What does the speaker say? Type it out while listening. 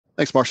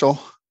Thanks, Marshall.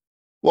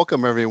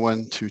 Welcome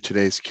everyone to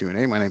today's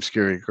Q&A. My name is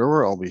Gary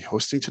Gerber. I'll be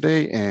hosting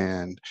today,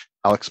 and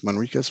Alex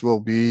Manriquez will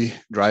be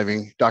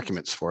driving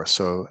documents for us.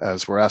 So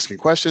as we're asking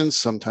questions,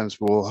 sometimes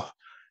we'll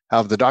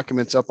have the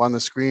documents up on the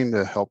screen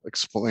to help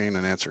explain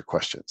and answer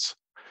questions.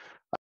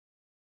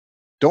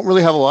 Don't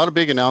really have a lot of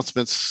big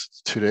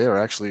announcements today, or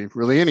actually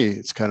really any.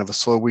 It's kind of a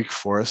slow week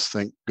for us,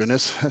 thank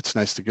goodness. It's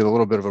nice to get a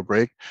little bit of a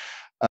break.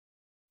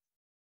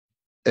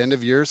 End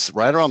of year's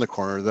right around the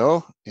corner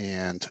though,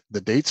 and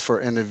the dates for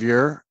end of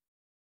year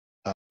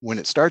when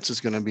it starts is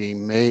going to be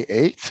May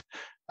 8th.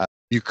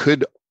 You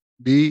could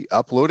be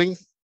uploading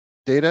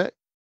data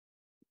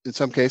in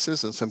some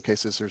cases. In some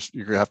cases,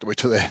 you're going to have to wait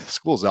till the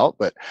school's out,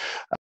 but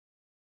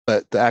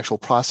the actual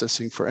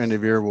processing for end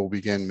of year will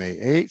begin May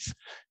 8th.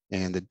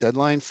 And the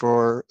deadline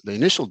for the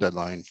initial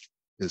deadline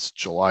is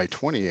July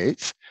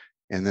 28th.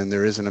 And then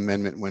there is an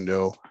amendment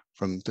window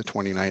from the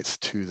 29th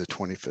to the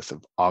 25th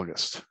of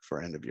August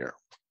for end of year.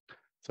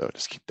 So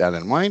just keep that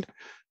in mind.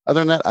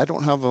 Other than that, I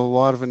don't have a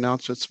lot of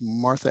announcements.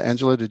 Martha,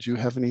 Angela, did you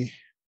have anything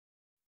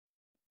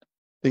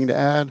to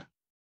add?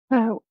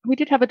 We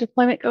did have a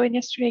deployment going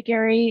yesterday,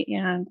 Gary,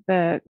 and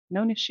the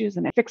known issues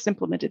and fixed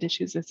implemented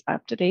issues is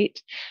up to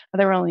date.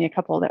 There were only a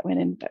couple that went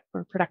in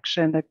for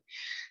production. The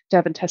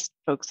dev and test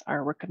folks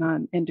are working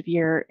on end of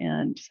year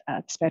and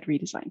SPED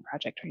redesign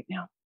project right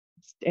now,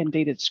 and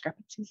data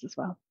discrepancies as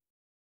well.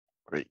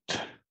 Great.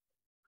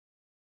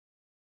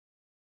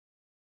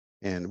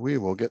 And we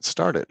will get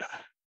started.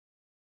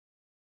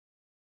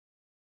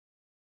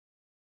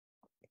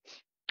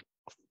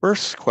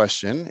 First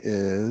question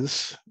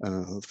is,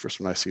 the first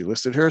one I see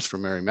listed here is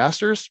from Mary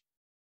Masters.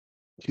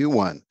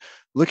 Q1,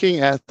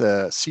 looking at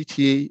the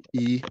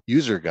CTE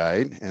user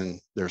guide,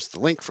 and there's the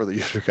link for the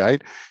user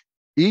guide,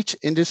 each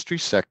industry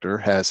sector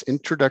has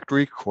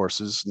introductory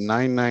courses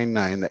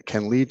 999 that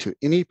can lead to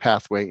any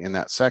pathway in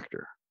that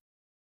sector.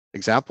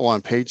 Example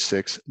on page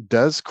 6,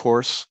 does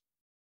course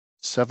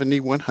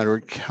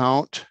 7100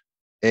 count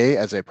A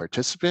as a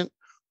participant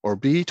or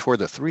B toward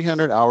the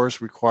 300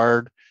 hours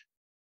required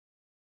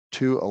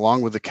to,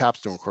 along with the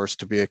capstone course,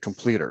 to be a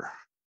completer?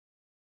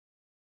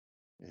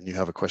 And you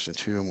have a question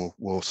too, and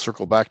we'll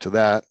circle back to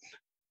that,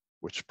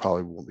 which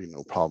probably will be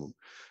no problem.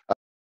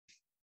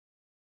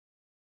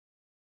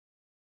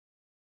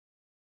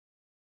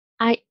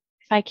 If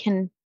I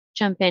can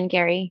jump in,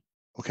 Gary.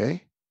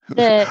 Okay.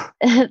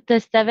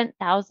 The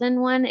 7,000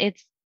 one,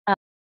 it's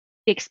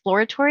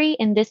exploratory,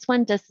 and this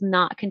one does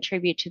not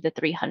contribute to the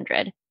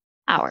 300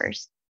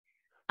 hours.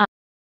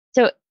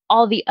 So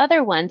all the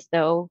other ones,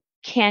 though,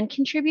 can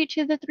contribute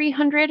to the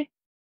 300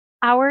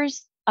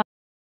 hours.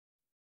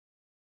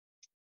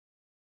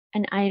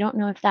 And I don't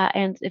know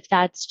if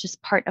that's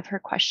just part of her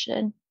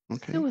question.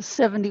 Okay. It was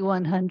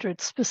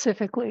 7,100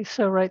 specifically.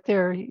 So right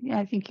there,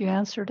 I think you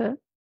answered it.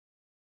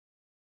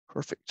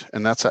 Perfect.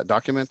 And that's that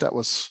document that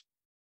was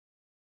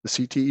the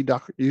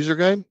CTE user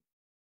guide?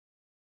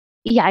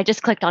 Yeah, I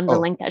just clicked on the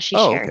link that she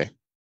shared. Okay,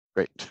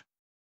 great.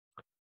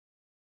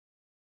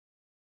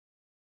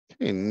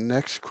 Okay,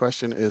 next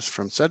question is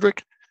from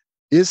Cedric.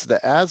 Is the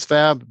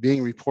ASFAB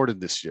being reported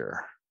this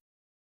year?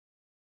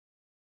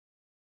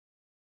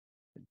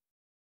 I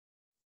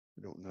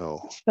don't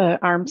know. The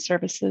Armed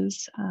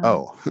Services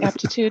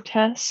aptitude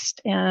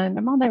test, and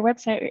I'm on their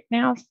website right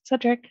now.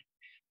 Cedric,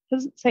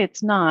 doesn't say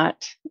it's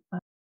not.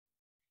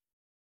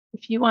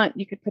 If you want,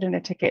 you could put in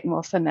a ticket and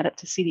we'll send that up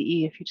to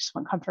CDE if you just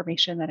want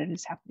confirmation that it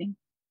is happening.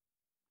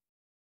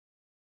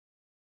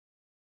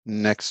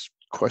 Next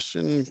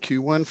question,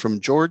 Q1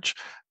 from George.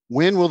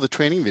 When will the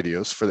training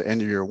videos for the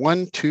end of year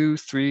 1, 2,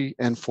 3,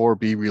 and 4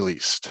 be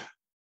released?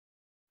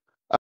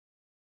 I'm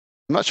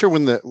not sure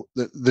when the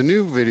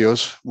new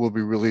videos will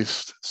be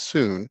released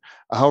soon.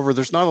 However,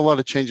 there's not a lot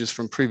of changes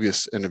from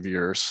previous end of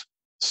years.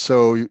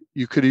 So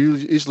you could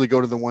easily go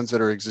to the ones that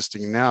are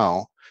existing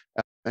now,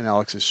 and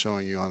Alex is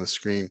showing you on the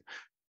screen,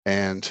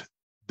 and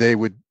they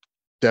would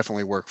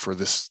definitely work for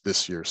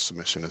this year's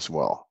submission as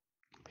well.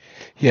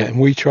 Yeah, and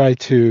we try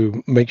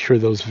to make sure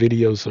those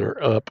videos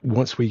are up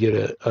once we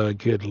get a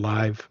good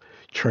live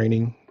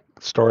training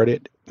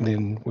started.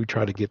 Then we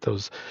try to get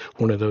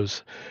one of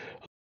those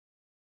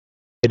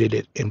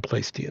edited and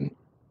placed in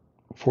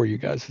for you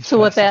guys. So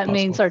what that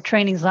means, our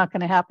training's not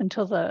going to happen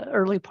until the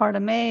early part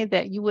of May,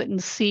 that you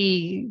wouldn't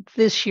see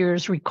this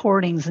year's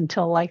recordings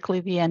until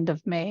likely the end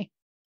of May.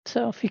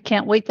 So if you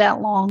can't wait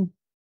that long,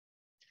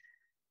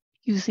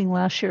 using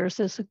last year's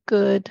is a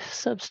good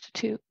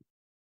substitute.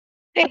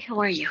 Hey, how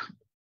are you?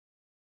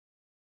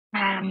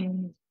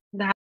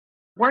 That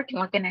working,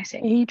 what can I say?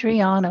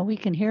 Adriana, we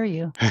can hear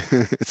you.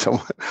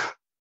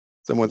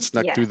 Someone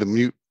snuck through the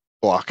mute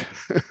block.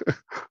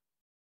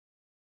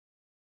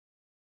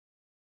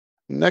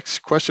 Next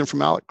question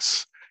from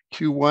Alex.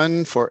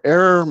 Q1 for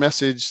error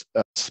message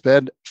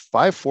SPED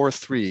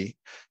 543.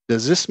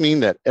 Does this mean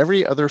that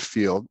every other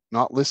field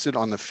not listed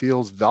on the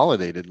fields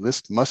validated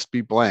list must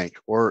be blank,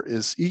 or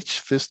is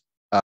each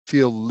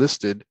field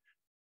listed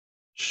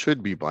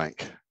should be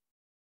blank?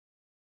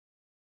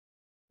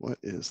 What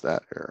is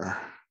that error?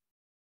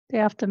 They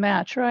have to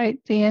match, right?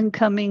 The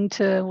incoming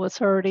to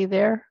what's already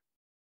there.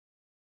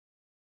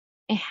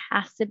 It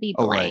has to be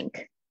Oh, right.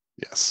 blank.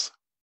 Yes.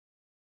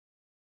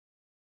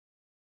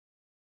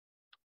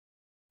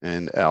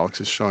 And Alex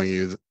is showing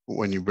you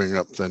when you bring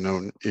up the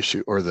known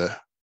issue or the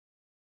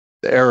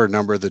error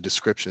number, the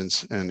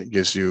descriptions, and it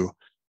gives you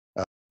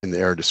in the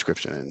error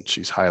description, and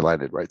she's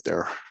highlighted right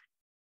there.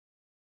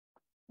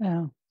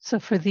 Yeah. So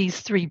for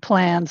these 3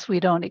 plans, we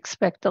don't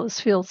expect those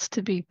fields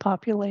to be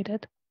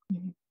populated.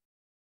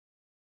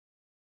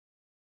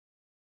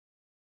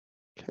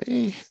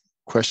 Okay.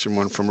 Question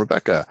 1 from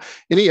Rebecca.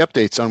 Any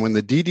updates on when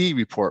the DD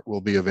report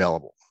will be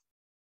available?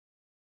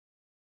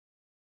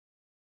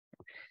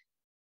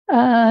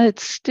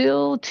 It's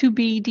still to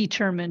be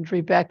determined,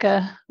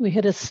 Rebecca. We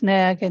hit a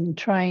snag in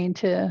trying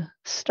to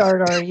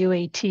start our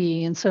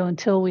UAT. And so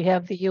until we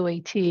have the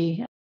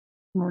UAT,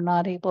 we're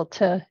not able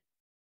to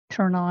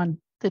turn on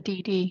the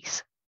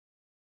DDs.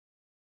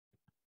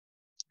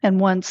 And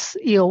once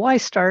EOY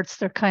starts,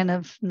 they're kind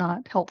of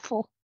not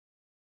helpful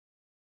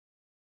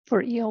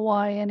for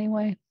EOY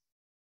anyway.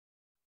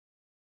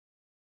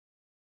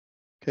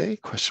 Okay,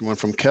 question 1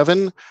 from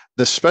Kevin.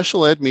 The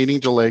special ed meeting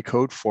delay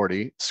code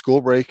 40,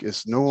 school break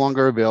is no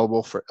longer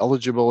available for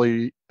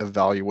eligibility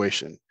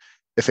evaluation.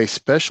 If a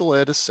special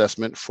ed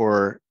assessment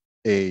for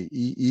a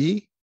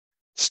EE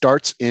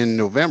starts in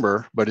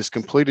November, but is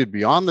completed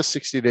beyond the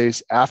 60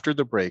 days after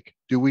the break,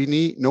 do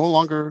we no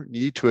longer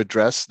need to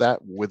address that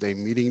with a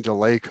meeting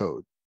delay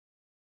code?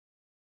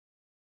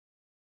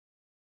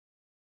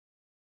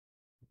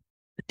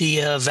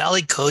 The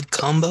valid code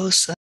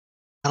combos,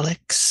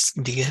 Alex,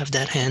 do you have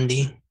that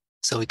handy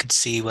so we could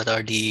see what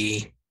are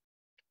the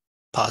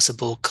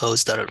possible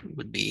codes that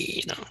would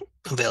be,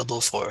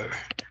 available for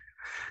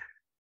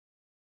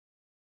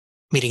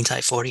meeting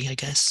type 40, I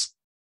guess?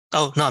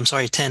 Oh, no, I'm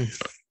sorry, 10.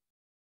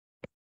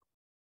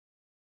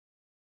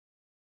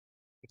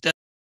 The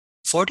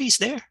 40 is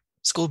there,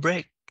 school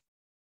break.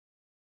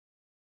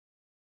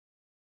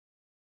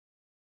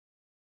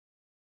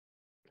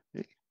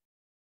 Okay.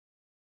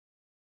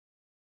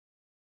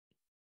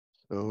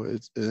 So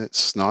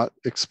it's not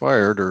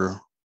expired or?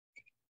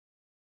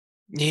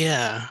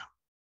 Yeah.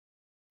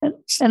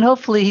 And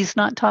hopefully he's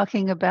not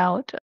talking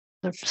about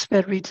the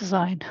SPED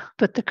redesign,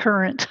 but the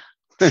current.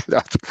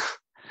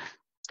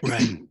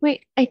 Right.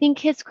 Wait, I think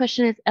his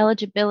question is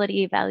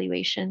eligibility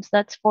evaluations.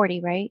 That's 40,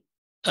 right?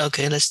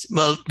 Okay,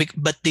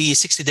 but the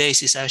 60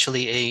 days is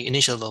actually a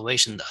initial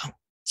evaluation though.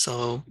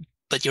 So,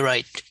 but you're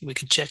right, we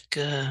could check.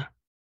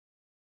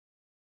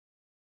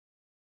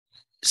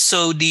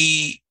 So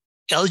the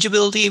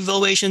eligibility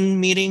evaluation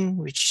meeting,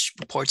 which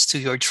reports to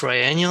your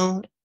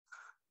triennial,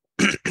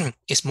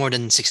 is more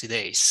than 60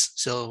 days.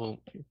 So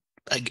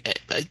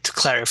to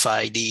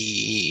clarify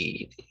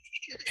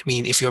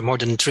if you're more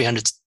than 3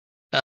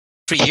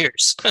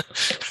 years,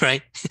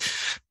 right,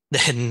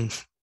 then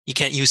you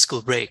can't use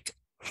school break.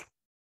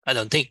 I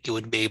don't think you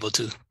would be able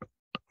to.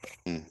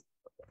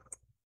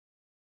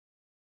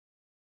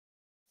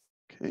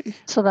 Okay.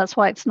 So that's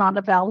why it's not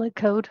a valid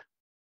code.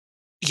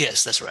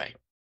 Yes, that's right.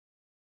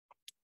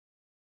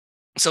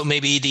 So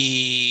maybe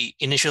the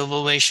initial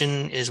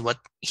evaluation is what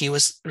he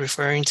was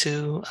referring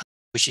to,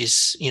 which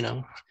is,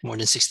 more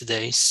than 60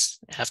 days.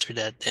 After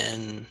that,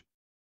 then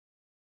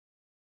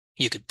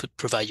you could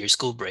provide your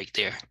school break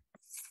there.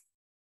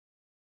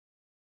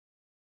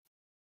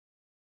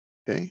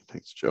 Okay,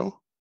 thanks, Joe.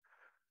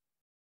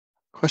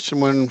 Question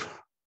 1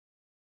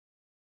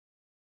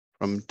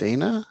 from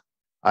Dana.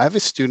 I have a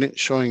student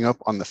showing up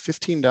on the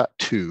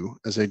 15.2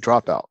 as a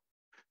dropout.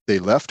 They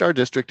left our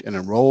district and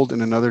enrolled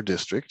in another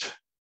district.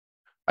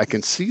 I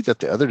can see that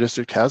the other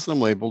district has them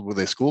labeled with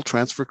a school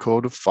transfer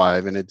code of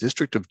 5 in a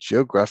district of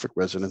geographic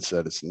residence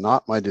that is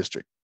not my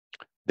district.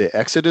 They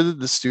exited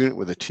the student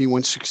with a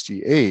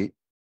T168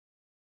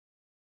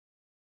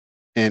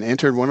 and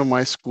entered one of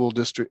my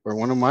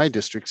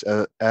districts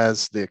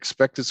as the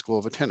expected school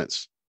of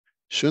attendance.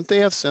 Shouldn't they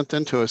have sent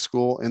them to a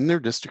school in their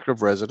district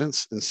of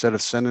residence instead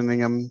of sending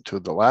them to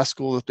the last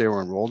school that they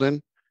were enrolled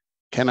in?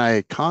 Can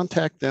I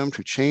contact them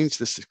to change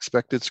this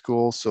expected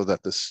school so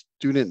that the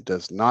student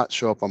does not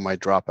show up on my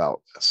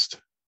dropout list?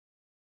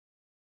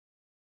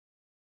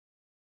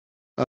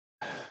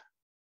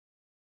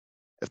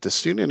 If the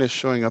student is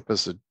showing up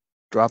as a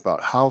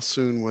dropout, how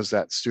soon was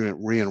that student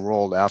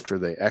re-enrolled after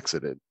they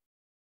exited?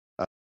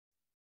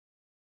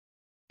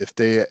 If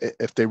they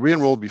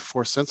re-enrolled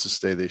before census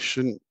day, they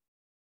shouldn't.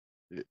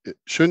 It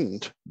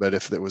shouldn't, but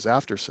if it was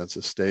after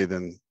census day,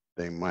 then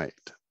they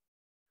might.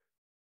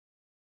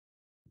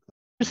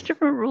 There's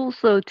different rules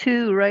though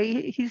too,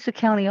 right? He's a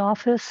county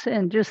office,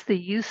 and just the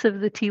use of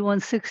the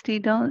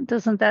T160,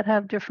 doesn't that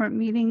have different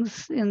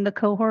meanings in the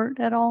cohort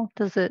at all?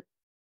 Does it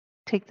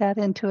take that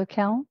into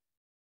account?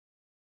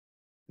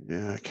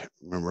 Yeah, I can't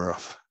remember.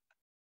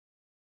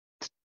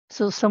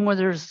 So somewhere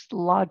there's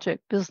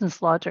logic,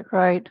 business logic,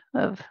 right,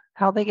 of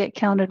how they get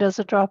counted as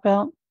a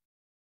dropout.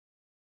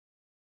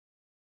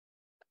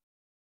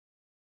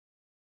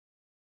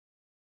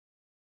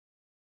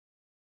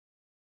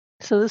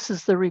 So this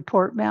is the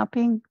report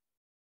mapping.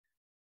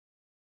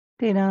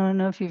 Dana, I don't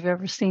know if you've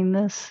ever seen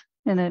this,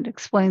 and it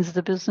explains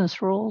the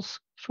business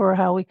rules for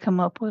how we come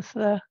up with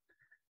the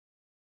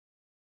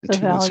the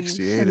values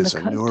T168 in is the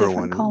a newer different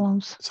one.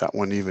 columns. Is that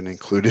one even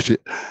included?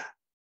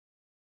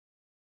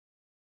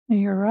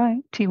 You're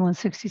right.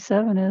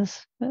 T167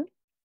 is, but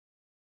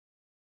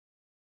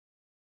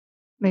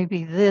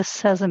maybe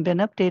this hasn't been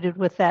updated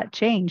with that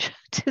change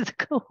to the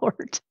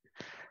cohort.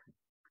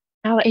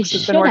 Alex It has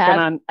been should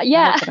have.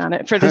 Yeah. working on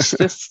it for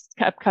this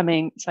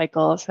upcoming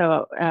cycle.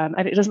 So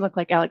it doesn't look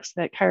like, Alex,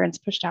 that Kyron's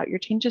pushed out your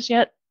changes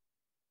yet.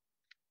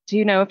 Do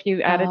you know if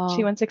you added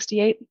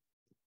T168?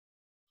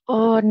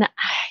 Oh, no,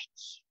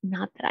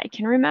 not that I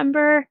can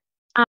remember.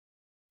 But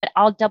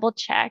I'll double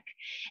check.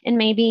 And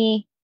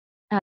maybe,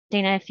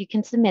 Dana, if you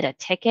can submit a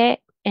ticket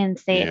and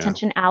say, Yeah.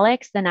 attention,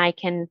 Alex, then I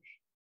can,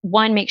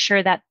 one, make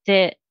sure that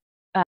the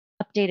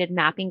updated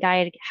mapping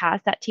guide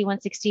has that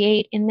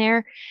T168 in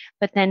there.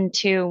 But then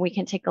two, we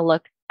can take a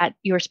look at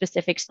your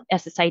specific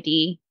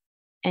SSID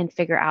and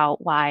figure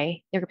out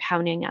why they're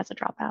counting as a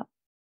dropout.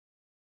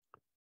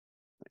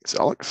 Thanks,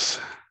 Alex.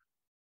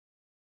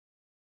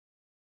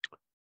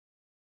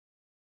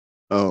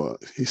 Oh,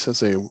 he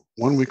says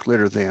 1 week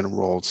later they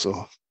enrolled.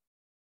 So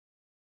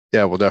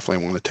yeah, we'll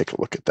definitely want to take a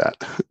look at that.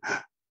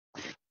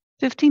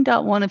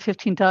 15.1 and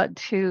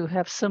 15.2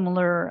 have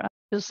similar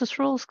business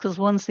rules because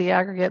one's the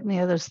aggregate and the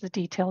other's the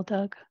detail,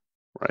 Doug.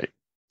 Right.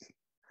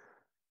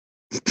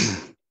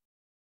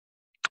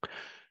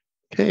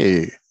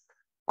 Okay.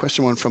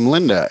 Question 1 from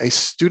Linda. A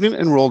student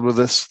enrolled with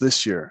us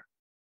this year.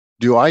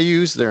 Do I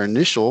use their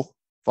initial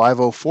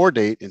 504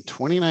 date in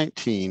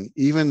 2019,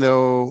 even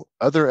though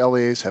other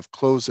LEAs have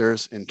closed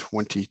theirs in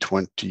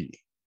 2020?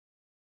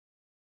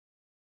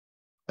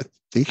 I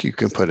think you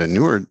can put the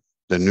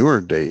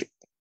newer date.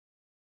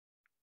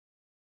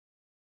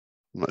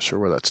 I'm not sure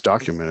where that's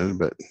documented,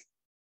 but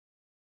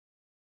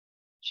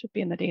Should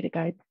be in the data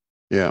guide.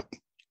 yeah,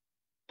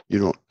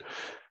 you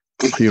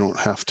don't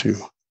have to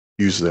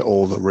use the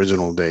old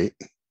original date.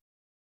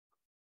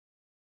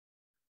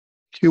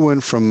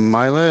 Q1 from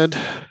MyLed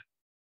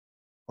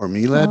or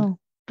MELED. Oh,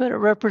 but it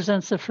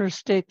represents the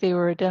first date they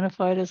were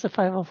identified as a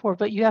 504,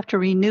 but you have to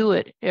renew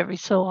it every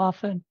so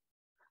often.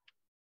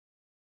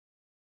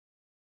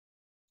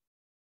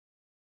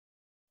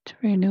 To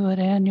renew it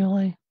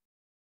annually.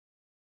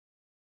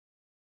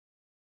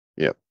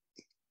 Yep.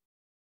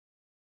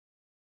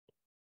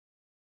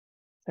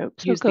 So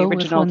use the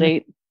original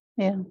date.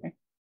 Yeah. Okay.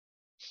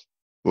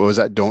 What was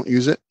that? Don't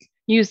use it?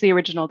 Use the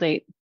original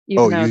date.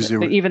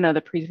 Even though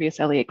the previous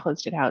LEA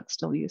closed it out,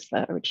 still use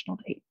the original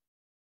date.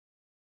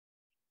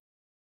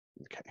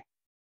 Okay.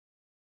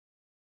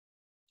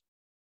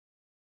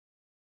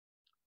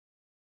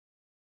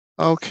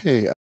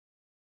 Okay.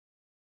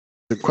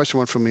 The question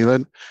 1 from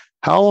Milan.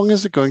 How long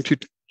is it going to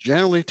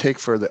generally take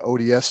for the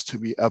ODS to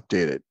be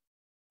updated?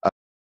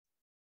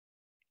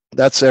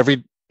 That's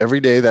every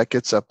day that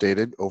gets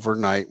updated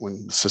overnight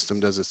when the system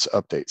does its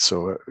update.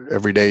 So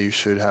every day you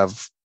should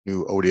have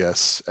new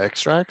ODS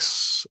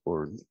extracts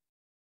or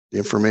the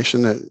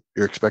information that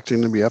you're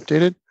expecting to be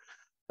updated.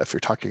 If you're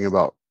talking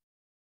about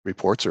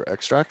reports or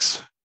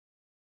extracts.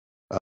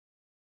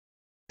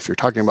 If you're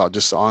talking about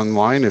just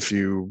online, if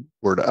you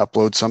were to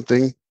upload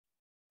something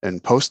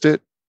and post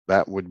it,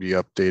 that would be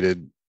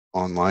updated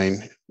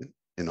online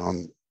in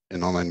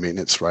online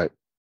maintenance right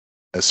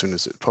as soon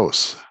as it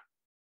posts.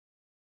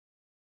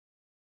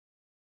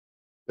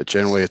 But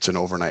generally, it's an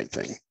overnight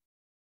thing.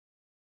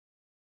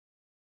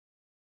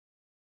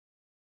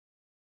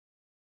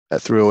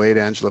 At 3:08,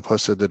 Angela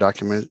posted the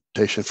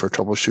documentation for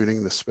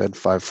troubleshooting the SPED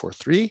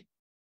 543.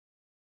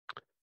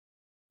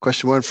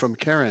 Question 1 from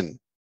Karen.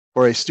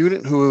 For a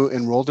student who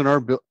enrolled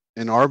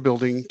in our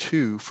building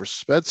 2 for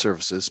SPED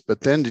services,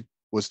 but then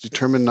was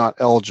determined not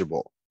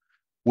eligible,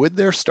 would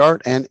their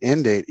start and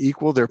end date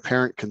equal their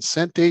parent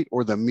consent date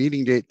or the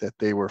meeting date that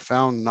they were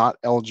found not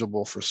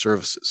eligible for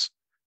services?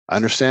 I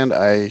understand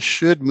I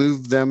should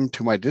move them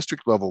to my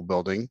district level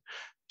building,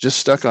 just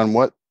stuck on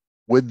what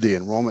would the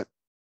enrollment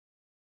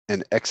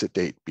and exit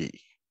date be?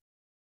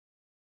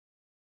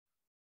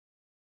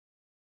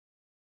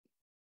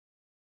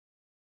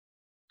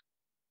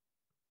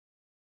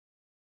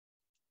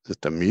 Is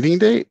it the meeting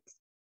date?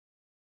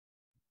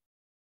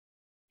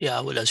 Yeah,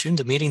 I would assume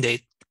the meeting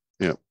date.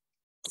 Yeah.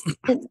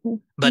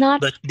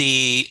 But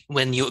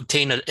when you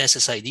obtain an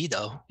SSID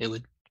though, it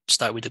would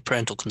start with the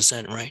parental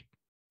consent, right?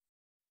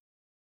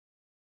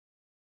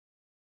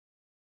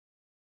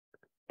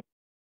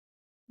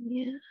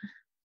 Yeah.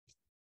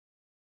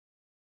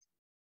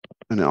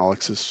 And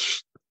Alex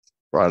has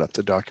brought up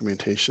the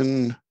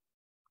documentation.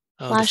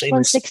 Oh, Flash the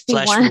famous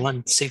 161.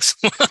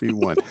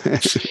 161.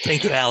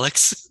 Thank you,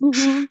 Alex.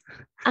 Mm-hmm.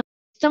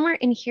 Somewhere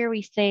in here,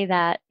 we say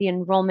that the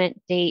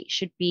enrollment date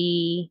should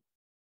be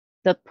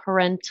the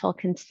parental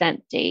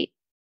consent date.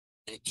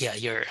 Yeah,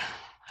 you're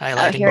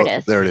highlighting. Here it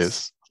is. There it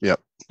is. Yep.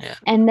 Yeah.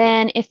 And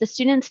then if the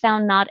student's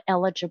found not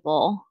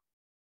eligible,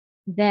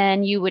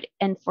 then you would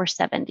end for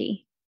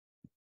 70.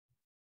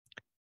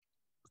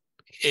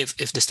 If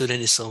the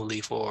student is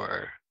solely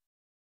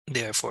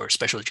there for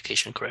special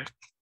education, correct?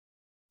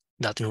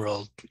 Not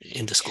enrolled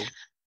in the school.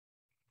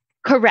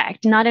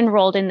 Correct. Not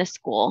enrolled in the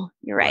school.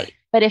 You're right. Right.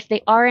 But if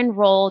they are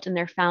enrolled and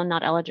they're found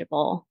not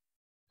eligible,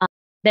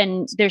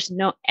 then there's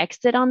no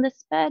exit on the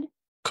SPED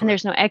and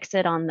there's no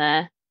exit on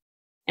the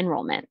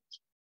enrollment.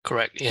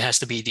 Correct. It has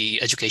to be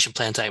the education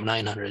plan type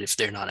 900 if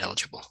they're not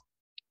eligible.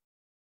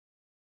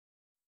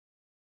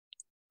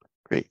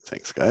 Great,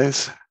 thanks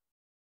guys.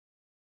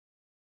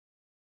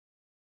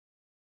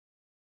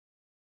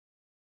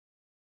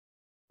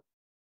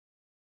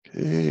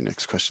 Okay,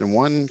 next question,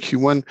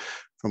 Q1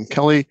 from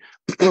Kelly.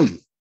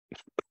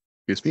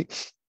 Excuse me.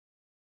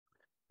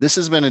 This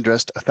has been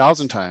addressed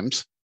 1,000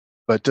 times,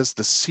 but does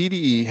the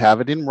CDE have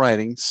it in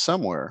writing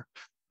somewhere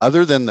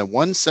other than the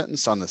one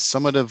sentence on the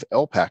summative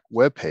LPAC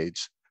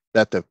webpage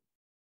that the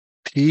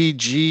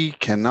PG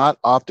cannot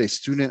opt a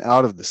student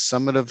out of the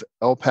summative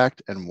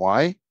LPAC and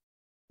why?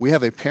 We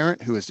have a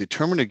parent who is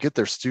determined to get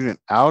their student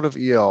out of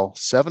EL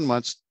 7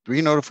 months, 3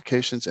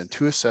 notifications, and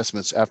 2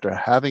 assessments after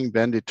having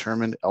been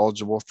determined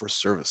eligible for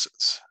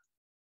services.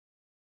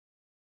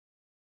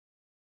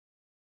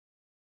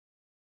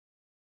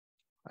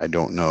 I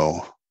don't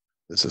know.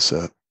 Is this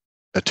a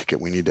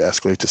ticket we need to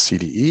escalate to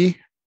CDE?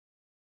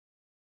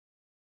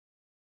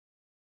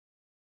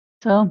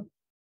 So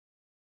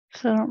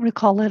I don't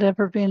recall it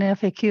ever being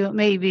FAQ. It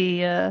may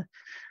be an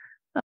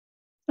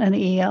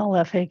EL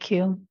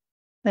FAQ.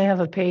 They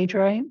have a page,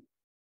 right?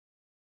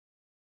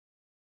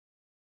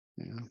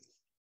 Yeah.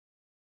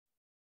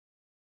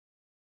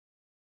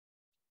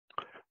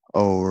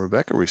 Oh,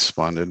 Rebecca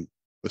responded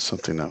with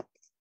something that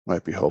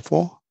might be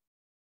helpful.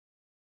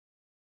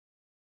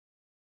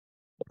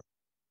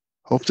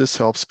 Hope this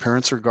helps.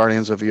 Parents or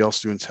guardians of EL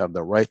students have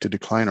the right to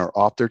decline or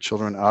opt their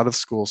children out of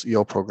schools'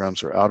 EL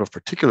programs or out of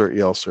particular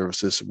EL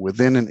services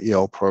within an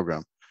EL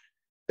program.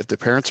 If the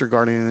parents or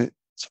guardians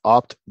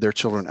opt their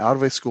children out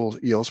of a school's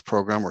EL's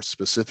program or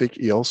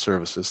specific EL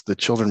services, the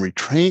children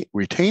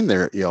retain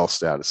their EL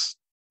status.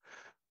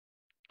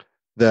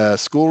 The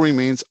school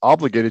remains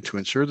obligated to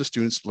ensure the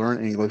students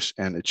learn English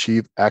and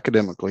achieve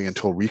academically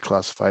until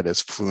reclassified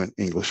as fluent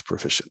English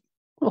proficient.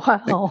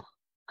 Wow.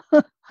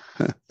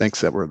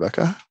 Thanks,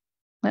 Rebecca.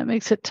 That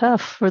makes it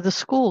tough for the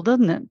school,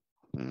 doesn't it?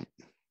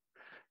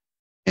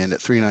 And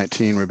at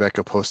 3:19,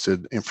 Rebecca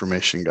posted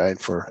information guide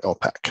for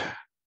LPAC.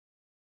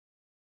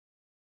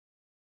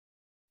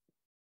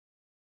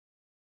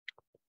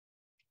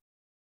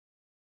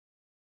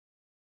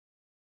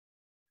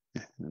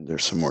 And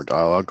there's some more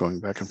dialogue going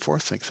back and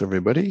forth. Thanks,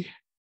 everybody.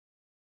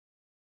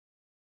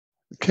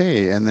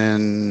 Okay, and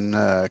then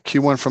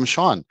Q1 from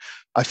Sean.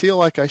 I feel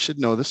like I should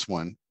know this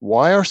one.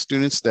 Why are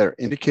students that are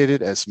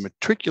indicated as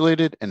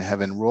matriculated and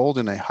have enrolled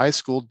in a high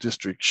school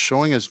district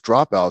showing as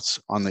dropouts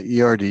on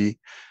the ERD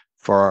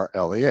for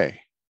our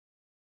LEA?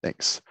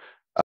 Thanks.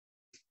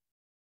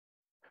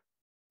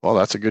 Well,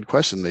 that's a good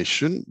question. They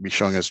shouldn't be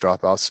showing as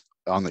dropouts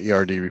on the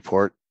ERD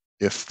report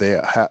if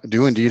they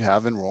do indeed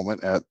have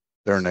enrollment at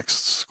their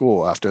next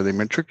school after they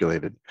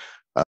matriculated.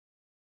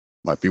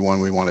 Might be one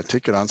we want to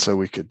ticket on so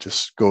we could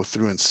just go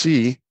through and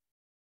see.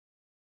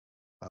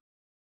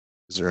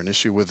 Is there an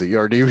issue with the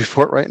ERD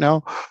report right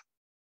now?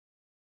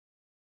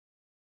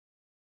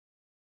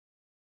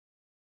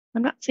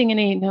 I'm not seeing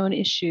any known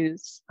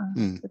issues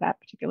for that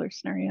particular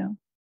scenario.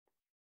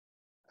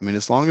 I mean,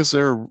 as long as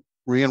they're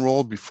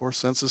re-enrolled before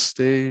census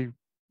day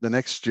the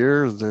next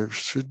year, there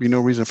should be no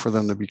reason for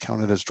them to be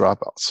counted as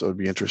dropouts. So it'd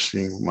be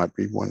interesting, might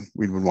be one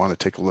we would want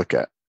to take a look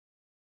at.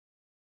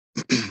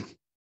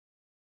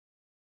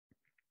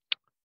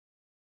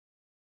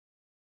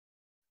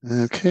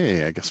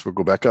 Okay, I guess we'll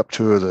go back up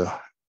to the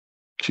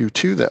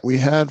Q2 that we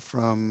had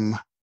from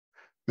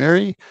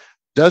Mary.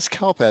 Does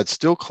CALPADS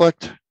still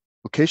collect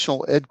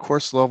vocational ed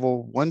course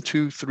level 1,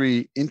 2,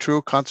 3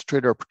 intro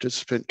concentrator or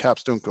participant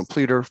capstone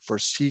completer for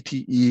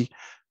CTE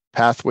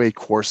pathway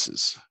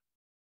courses?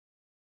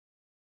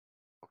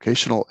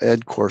 Vocational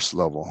ed course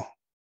level.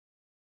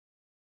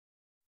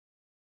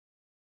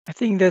 I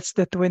think that's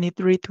the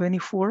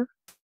 23-24.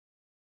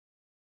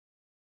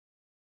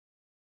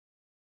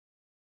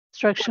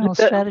 Instructional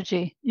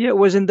strategy. Yeah,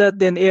 wasn't that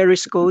then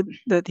ARIS code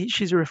that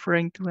she's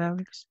referring to,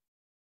 Alex?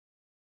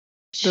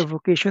 The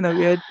vocational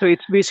ed. So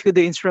it's basically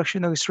the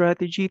instructional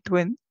strategy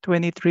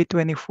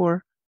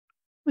 23-24.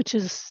 Which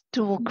is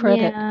dual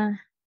credit. Yeah.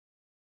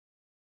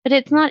 But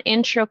it's not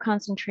intro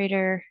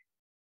concentrator.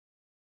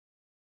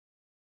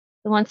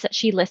 The ones that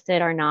she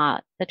listed are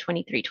not the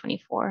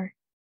 23-24.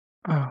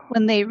 Oh.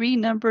 When they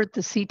renumbered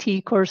the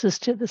CT courses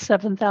to the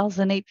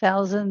 7,000,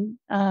 8,000,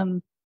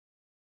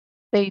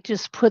 they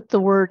just put the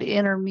word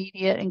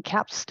intermediate and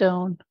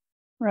capstone,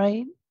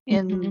 right?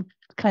 In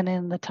kind of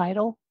in the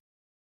title.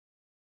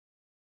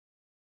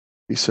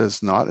 He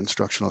says not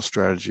instructional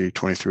strategy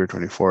 23 or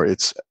 24,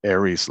 it's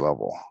ARIS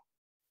level.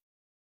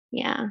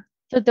 Yeah.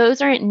 So those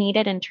aren't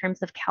needed in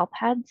terms of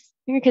CALPADS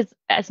because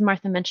as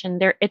Martha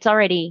mentioned, it's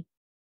already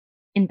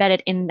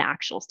embedded in the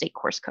actual state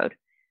course code.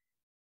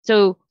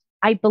 So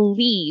I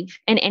believe,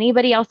 and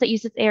anybody else that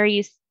uses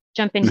ARIS,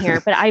 jump in here,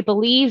 but I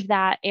believe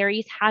that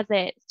ARIS has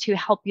it to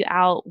help you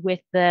out with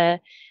the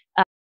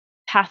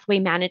pathway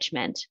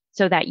management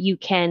so that you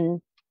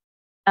can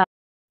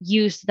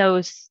use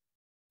those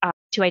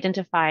to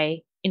identify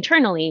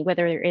internally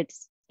whether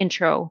it's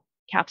intro,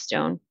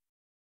 capstone,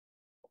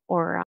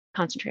 or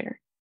concentrator.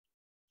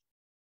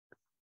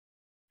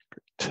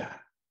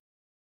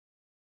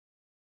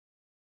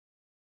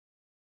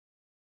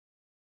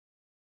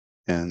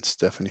 And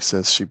Stephanie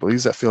says she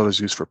believes that field is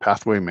used for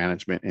pathway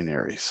management in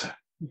ARIES.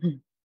 Mm-hmm.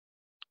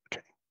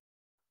 Okay.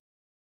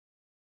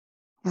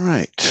 All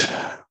right.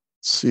 Let's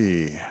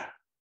see.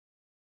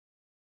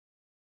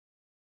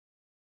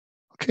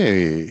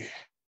 Okay.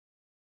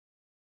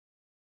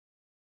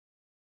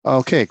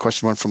 Okay,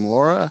 question one from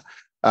Laura.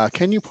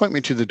 Can you point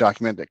me to the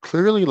document that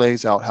clearly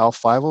lays out how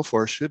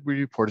 504 should be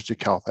reported to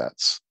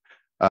CALPADS?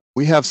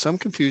 We have some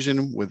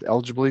confusion with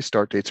eligibility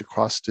start dates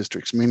across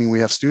districts, meaning we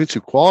have students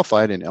who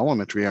qualified in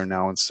elementary are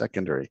now in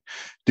secondary.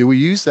 Do we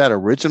use that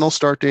original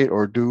start date,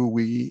 or do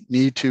we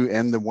need to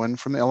end the one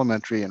from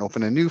elementary and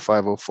open a new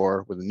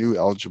 504 with a new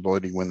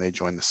eligibility when they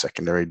join the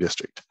secondary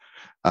district?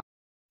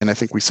 And I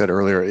think we said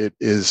earlier,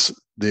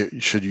 you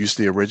should use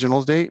the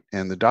original date,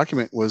 and the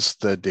document was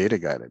the data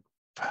guided.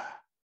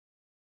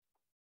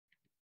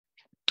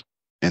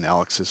 And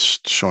Alex is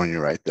showing you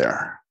right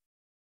there.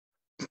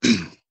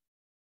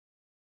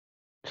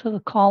 So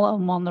the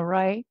column on the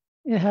right,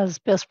 it has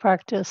best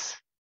practice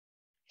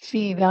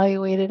be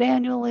evaluated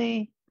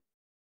annually.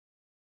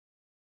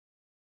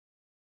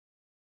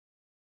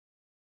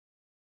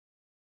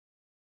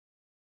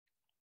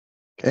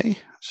 Okay,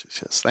 she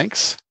says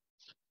thanks.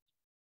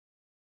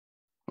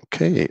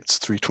 Okay, it's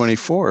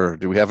 3:24.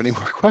 Do we have any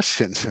more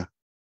questions?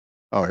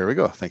 Oh, here we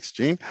go. Thanks,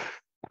 Jean.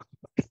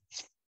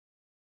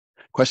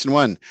 Question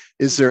one,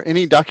 is there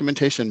any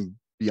documentation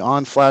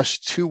beyond Flash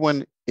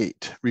 218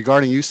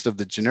 regarding use of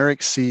the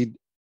generic SEID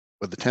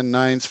with the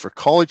 10-9s for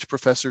college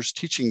professors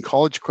teaching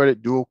college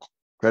credit dual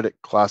credit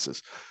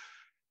classes?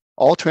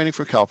 All training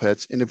for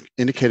CALPADS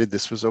indicated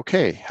this was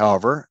okay.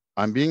 However,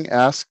 I'm being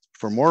asked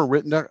for more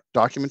written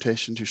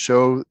documentation to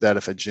show that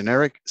if a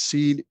generic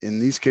SEID in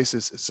these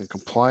cases is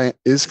compliant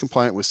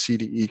with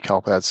CDE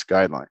CALPADS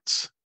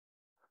guidelines.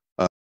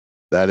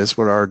 That is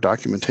what our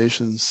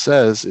documentation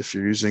says if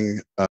you're using,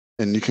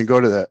 and you can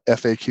go to the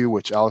FAQ,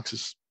 which Alex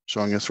is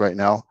showing us right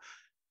now.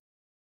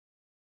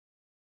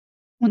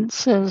 When it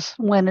says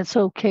when it's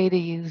okay to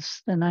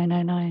use the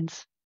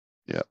 999s.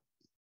 Yep.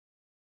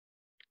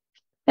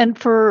 And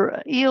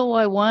for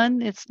EOI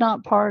 1, it's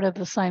not part of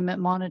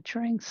assignment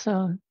monitoring,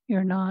 so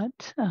you're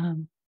not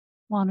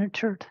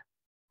monitored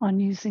on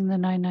using the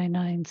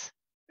 999s.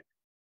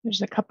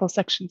 There's a couple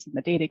sections in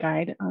the data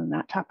guide on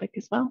that topic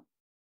as well.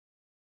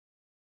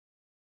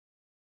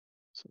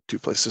 So 2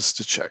 places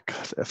to check,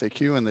 the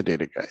FAQ and the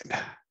data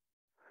guide.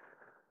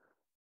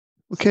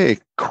 Okay,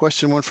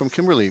 question 1 from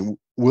Kimberly.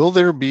 Will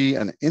there be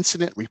an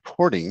incident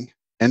reporting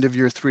end of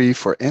year 3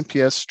 for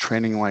NPS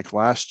training like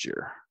last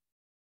year?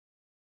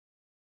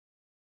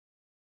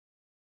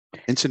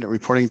 Incident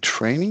reporting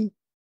training?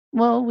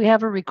 Well, we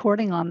have a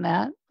recording on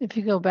that. If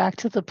you go back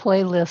to the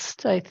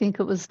playlist, I think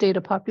it was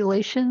data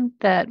population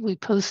that we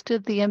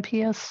posted the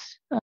NPS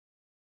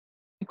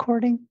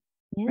recording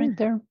right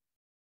there.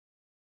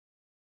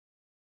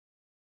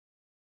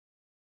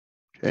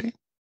 Okay,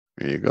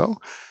 there you go.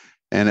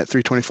 And at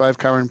 3:25,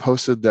 Kyron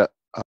posted that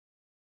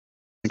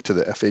link to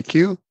the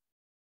FAQ.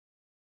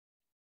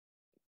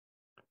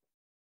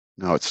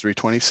 Now it's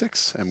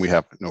 3:26 and we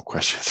have no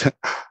questions.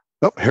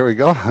 Oh, here we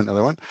go,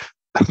 another one.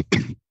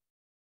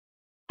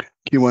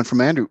 Q1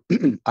 from Andrew.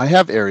 I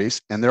have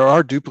ARIES and there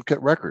are duplicate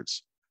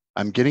records.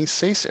 I'm getting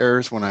SACE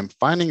errors when I'm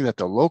finding that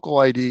the local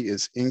ID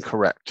is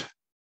incorrect.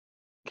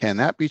 Can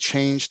that be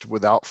changed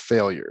without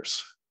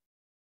failures?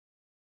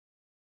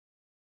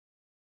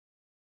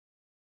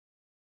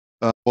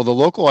 Well, the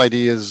local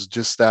ID is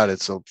just that.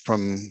 It's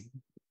from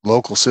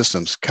local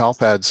systems.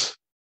 CALPADS,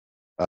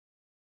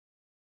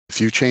 if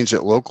you change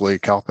it locally,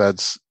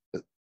 CALPADS,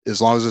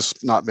 as long as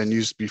it's not been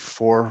used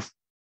before,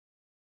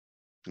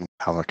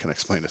 how can I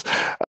explain this?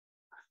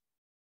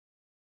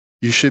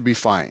 You should be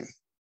fine.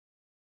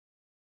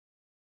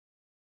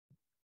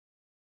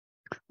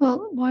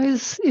 Well, why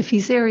is, if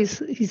he's there,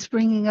 he's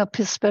bringing up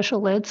his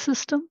special ed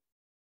system?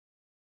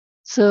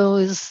 So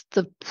is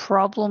the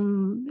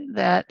problem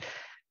that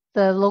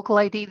the local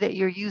ID that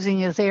you're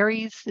using as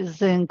ARIES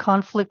is in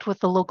conflict with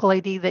the local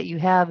ID that you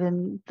have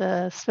in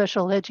the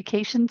special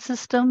education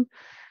system?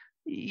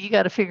 You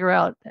got to figure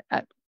out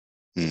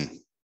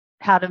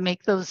how to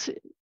make those.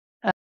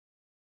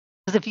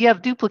 Because if you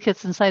have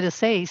duplicates inside of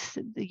SACE,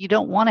 you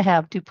don't want to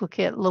have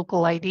duplicate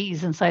local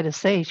IDs inside of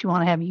SACE. You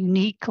want to have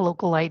unique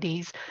local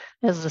IDs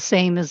as the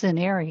same as in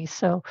ARIES.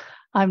 So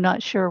I'm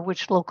not sure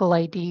which local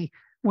ID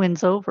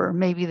wins over.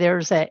 Maybe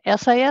there's a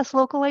SIS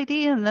local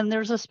ID and then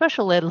there's a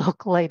special ed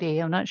local ID.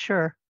 I'm not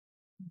sure.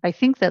 I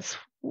think that's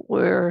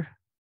where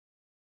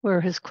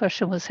his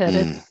question was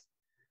headed.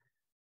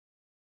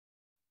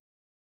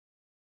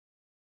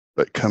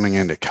 But coming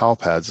into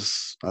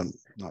CALPADS, I'm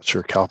not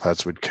sure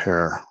CALPADS would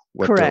care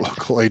what Correct. the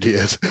local ID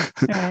is.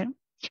 All right.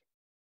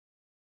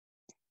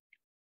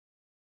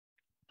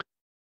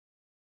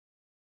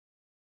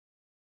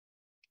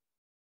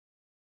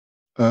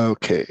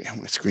 Okay,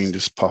 my screen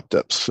just popped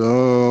up.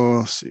 So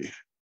let's see.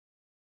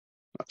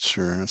 Not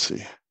sure. Let's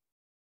see.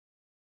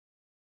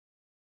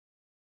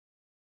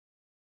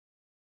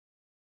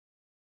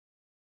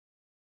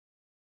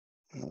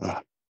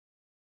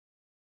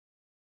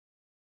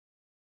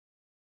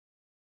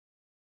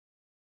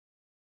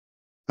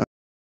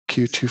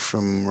 Q2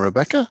 from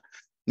Rebecca.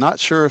 Not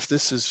sure if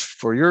this is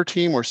for your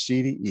team or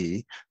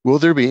CDE. Will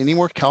there be any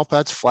more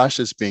CALPADS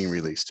flashes being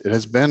released? It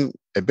has been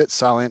a bit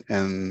silent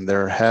and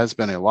there has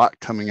been a lot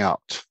coming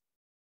out.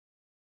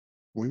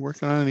 Are we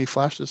working on any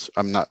flashes?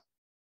 I'm not,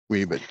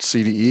 but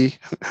CDE?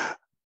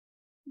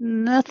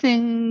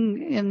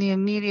 Nothing in the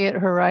immediate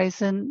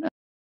horizon.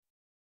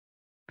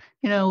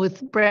 You know,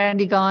 with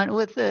Brandy gone,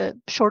 with the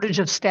shortage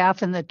of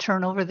staff and the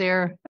turnover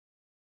there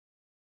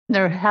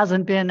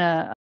hasn't been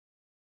a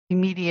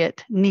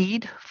immediate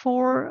need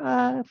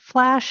for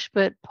Flash,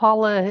 but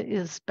Paula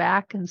is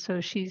back, and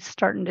so she's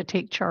starting to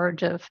take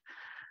charge of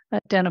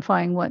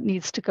identifying what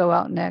needs to go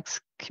out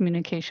next,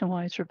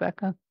 communication-wise.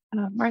 Rebecca.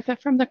 Martha,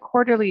 from the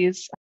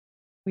quarterlies,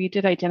 we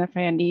did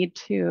identify a need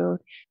to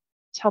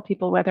tell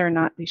people whether or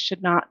not they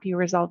should not be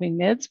resolving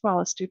mids while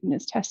a student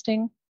is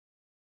testing.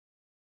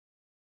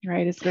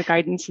 Right? Is the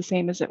guidance the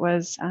same as it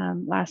was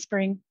last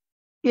spring?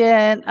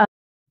 Yeah, and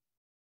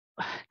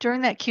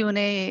during that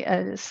Q&A,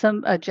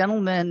 a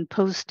gentleman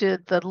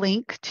posted the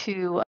link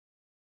to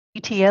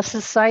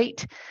ETS's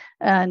site,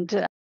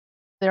 and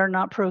they're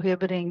not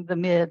prohibiting the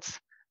mids.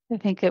 I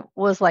think it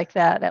was like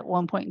that at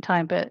one point in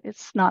time, but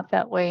it's not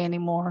that way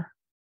anymore.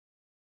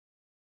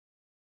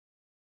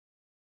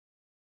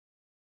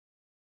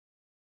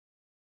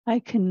 I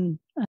can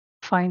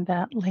find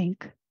that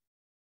link.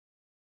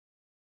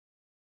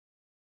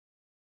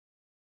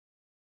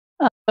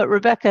 But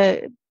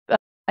Rebecca,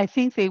 I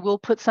think they will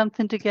put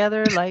something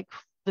together, like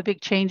the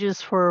big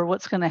changes for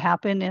what's going to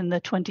happen in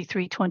the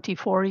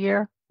 23-24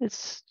 year.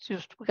 It's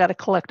just, we got to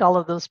collect all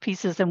of those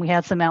pieces, and we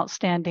had some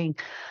outstanding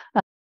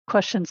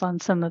questions on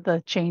some of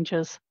the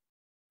changes.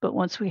 But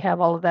once we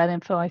have all of that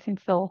info, I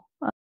think they'll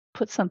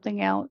put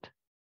something out.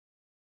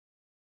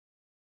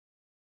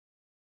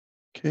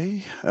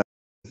 Okay.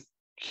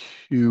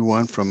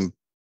 Q1 from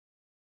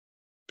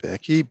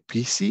Becky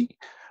BC.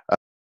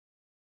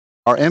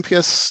 Are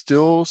MPS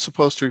still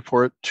supposed to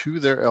report to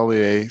their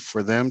LEA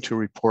for them to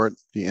report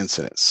the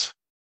incidents?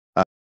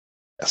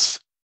 Yes.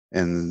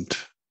 And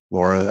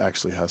Laura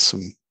actually has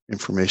some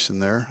information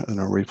there in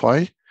her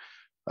reply.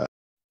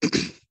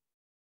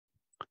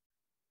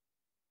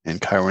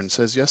 And Kyron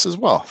says yes as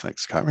well.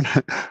 Thanks,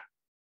 Kyron.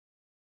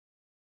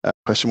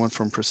 Question 1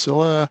 from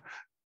Priscilla.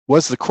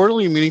 Was the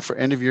quarterly meeting for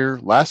end of year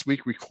last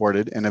week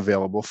recorded and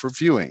available for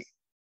viewing?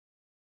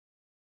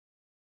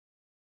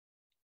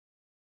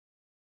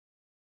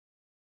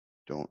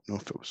 Don't know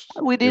if it was.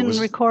 We didn't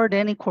record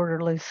any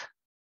quarterlies.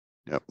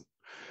 Yep.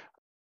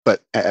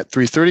 But at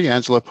 3:30,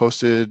 Angela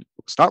posted,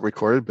 it's not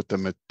recorded, but the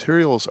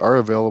materials are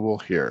available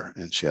here.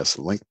 And she has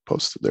the link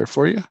posted there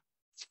for you.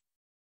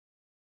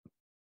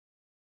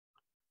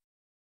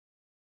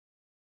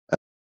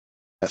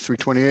 At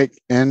 3:28,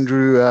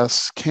 Andrew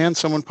asks, can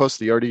someone post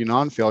the RD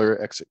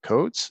non-failure exit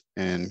codes?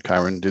 And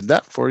Kyron did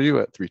that for you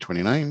at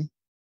 3:29.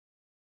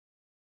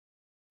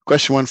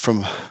 Question 1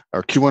 from,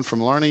 or Q1 from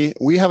Larney.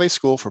 We have a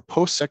school for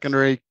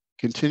post-secondary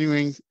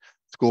continuing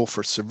school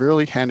for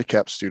severely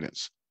handicapped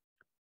students.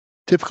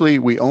 Typically,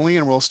 we only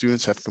enroll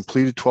students who have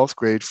completed 12th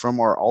grade from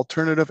our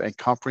alternative and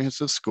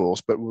comprehensive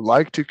schools, but would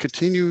like to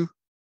continue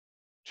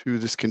to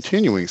this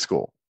continuing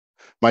school.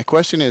 My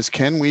question is,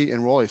 can we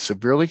enroll a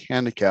severely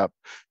handicapped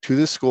to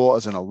this school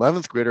as an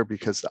 11th grader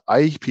because the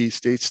IEP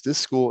states this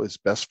school is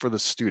best for the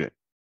student?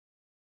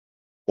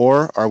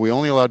 Or are we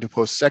only allowed to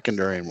post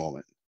secondary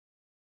enrollment?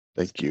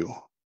 Thank you.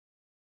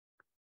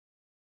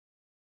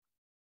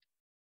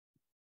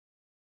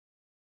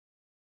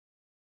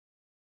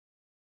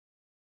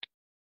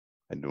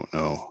 I don't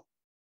know.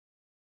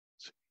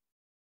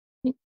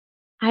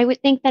 I would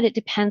think that it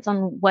depends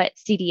on what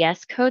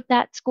CDS code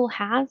that school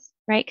has,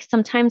 right? 'Cause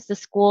sometimes the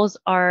schools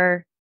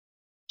are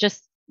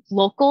just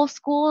local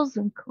schools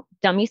and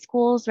dummy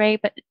schools,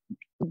 right? But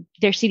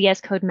their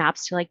CDS code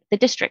maps to like the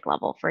district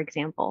level, for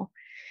example.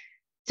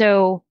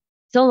 So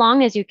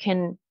long as you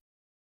can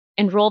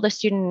enroll the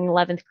student in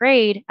 11th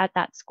grade at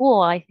that school,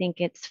 I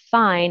think it's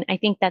fine. I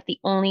think that the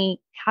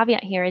only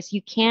caveat here is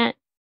you can't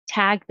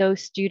tag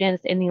those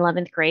students in the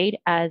 11th grade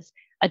as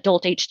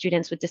adult age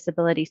students with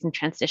disabilities and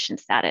transition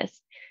status.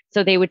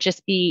 So they would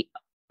just be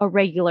a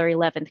regular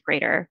 11th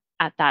grader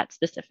at that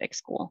specific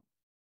school.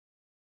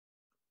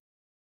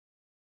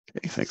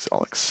 Okay, thanks,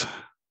 Alex.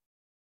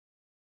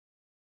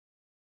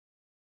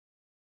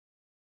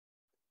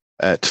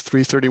 At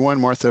 3:31,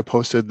 Martha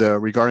posted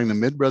regarding the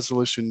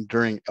mid-resolution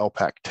during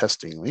LPAC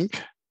testing link.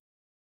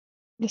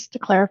 Just to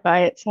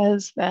clarify, it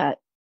says that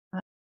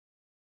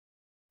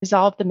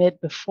resolve the mid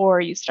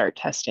before you start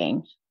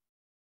testing.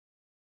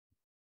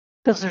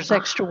 Because there's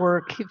extra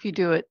work if you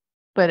do it,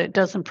 but it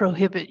doesn't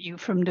prohibit you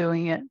from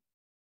doing it.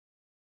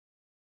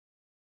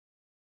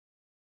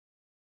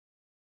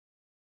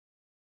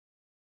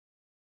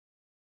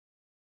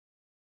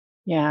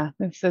 Yeah,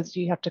 it says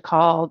you have to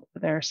call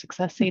their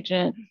success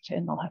agent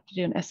and they'll have to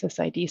do an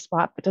SSID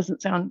swap. It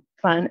doesn't sound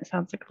fun. It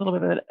sounds like a little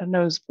bit of a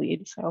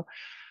nosebleed. So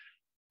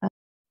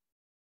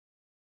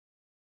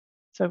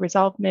So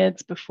resolve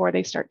mids before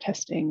they start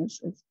testing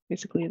is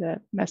basically the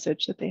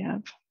message that they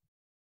have.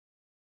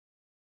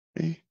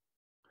 Okay.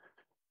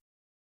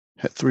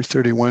 At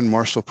 3:31,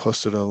 Marshall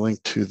posted a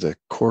link to the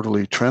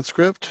quarterly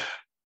transcript.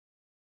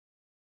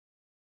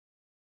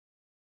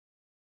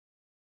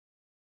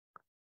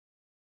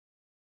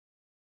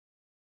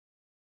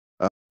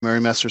 Mary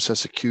Masters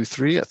has a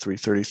Q3 at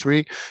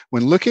 3:33.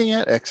 When looking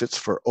at exits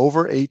for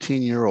over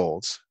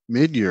 18-year-olds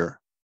mid-year,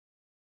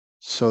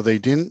 so they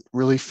didn't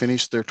really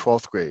finish their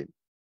 12th grade,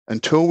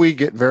 until we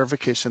get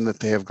verification that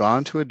they have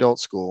gone to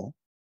adult school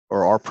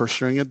or are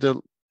pursuing a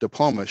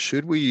diploma,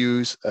 should we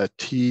use an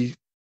E230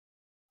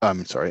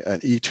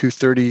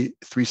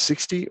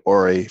 360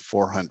 or a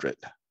 400?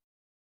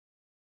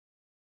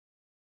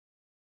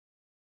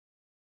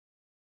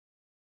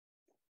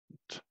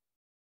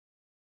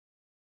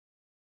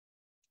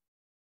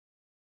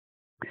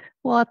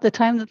 Well, at the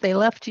time that they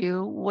left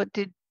you, what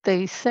did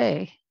they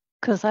say?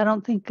 Because I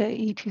don't think a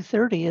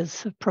E230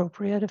 is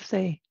appropriate if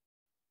they.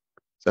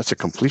 That's a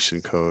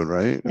completion code,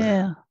 right?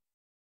 Yeah.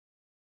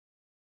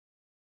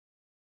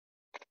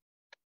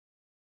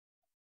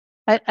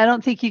 I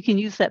don't think you can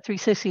use that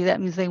 360. That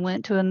means they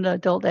went to an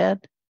adult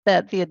ed,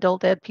 that the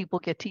adult ed people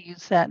get to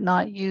use that,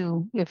 not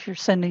you, if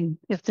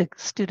the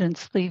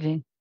student's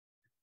leaving.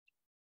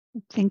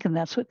 I'm thinking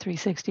that's what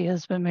 360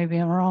 is, but maybe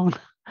I'm wrong.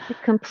 The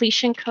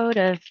completion code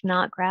of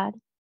not grad,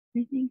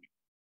 I think.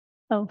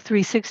 Oh,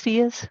 360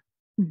 is?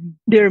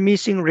 They're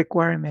missing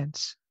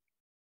requirements.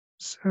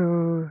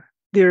 So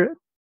the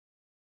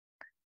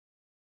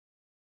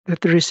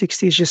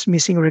 360 is just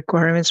missing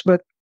requirements,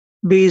 but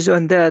based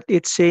on that,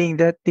 it's saying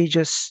that they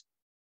just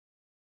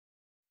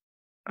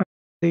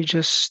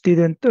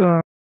didn't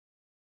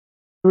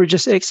were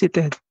just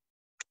exited.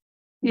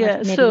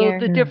 Yeah, so mid-year.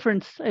 the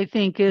difference, I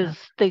think, is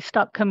they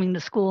stopped coming to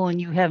school and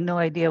you have no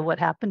idea what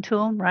happened to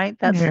them, right?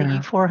 That's the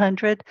Yeah.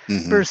 E400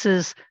 Mhm.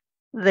 versus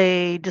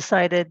they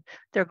decided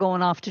they're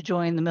going off to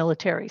join the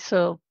military.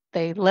 So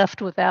they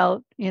left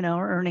without,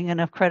 earning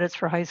enough credits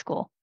for high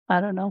school.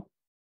 I don't know.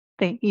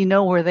 You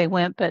know where they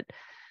went, but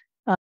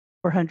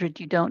 400,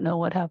 you don't know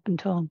what happened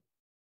to them.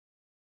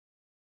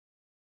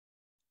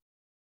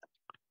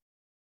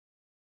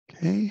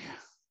 Okay.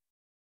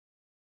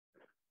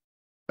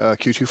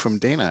 Q2 from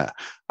Dana.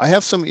 I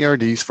have some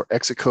ERDs for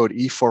exit code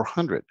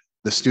E400.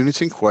 The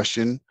students in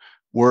question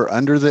were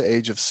under the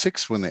age of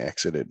 6 when they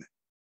exited.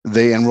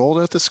 They enrolled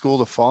at the school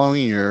the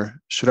following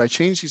year. Should I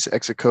change these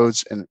exit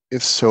codes, and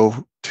if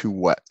so, to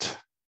what?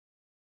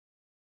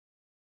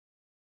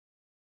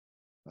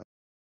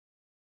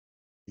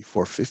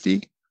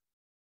 E450?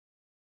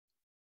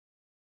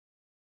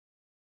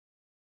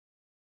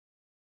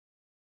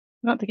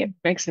 I don't think it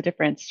makes a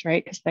difference,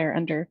 right? Because they're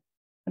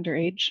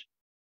underage.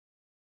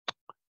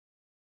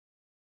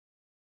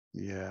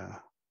 Yeah.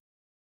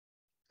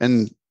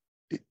 And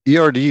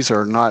ERDs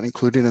are not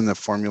included in the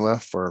formula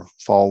for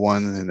fall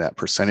 1 and that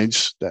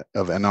percentage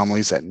of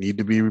anomalies that need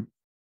to be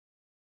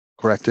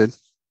corrected.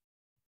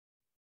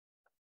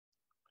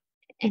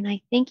 And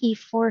I think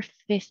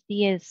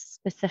E450 is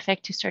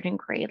specific to certain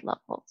grade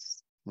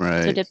levels.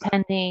 Right. So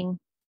depending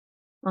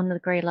on the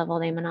grade level,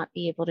 they may not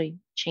be able to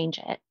change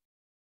it.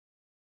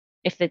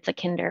 If it's a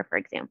kinder, for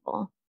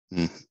example.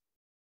 Mm.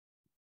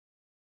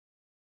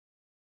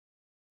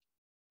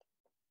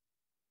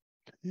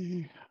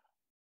 Okay.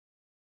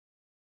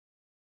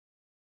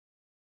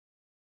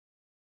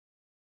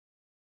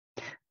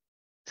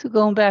 So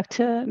going back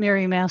to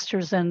Mary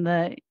Masters and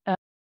the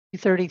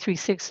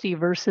 3360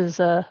 versus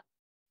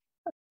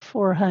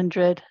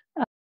 400,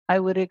 I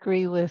would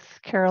agree with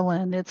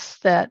Carolyn. It's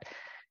that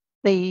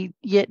they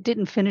yet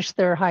didn't finish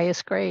their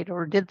highest grade,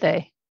 or did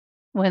they,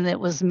 when it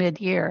was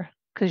mid-year?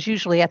 Because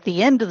usually at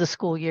the end of the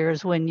school year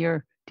is when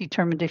you're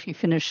determined if you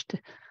finished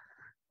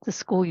the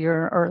school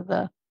year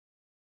or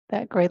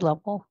that grade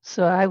level.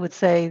 So I would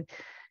say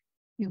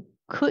you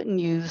couldn't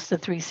use the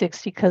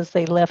 360 because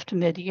they left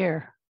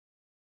mid-year.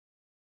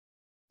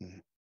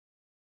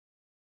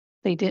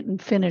 They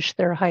didn't finish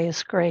their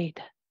highest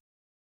grade.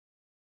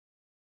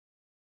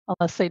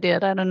 Unless they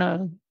did. I don't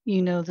know.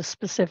 You know the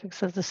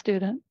specifics of the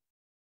student.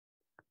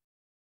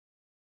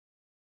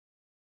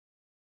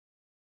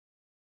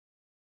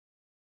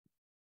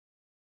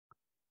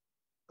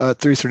 Uh,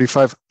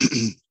 335,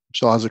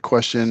 Michelle has a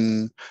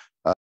question.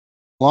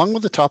 Along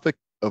with the topic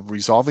of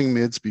resolving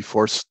mids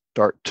before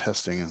start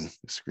testing, and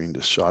the screen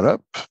just shot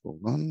up.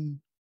 Hold on.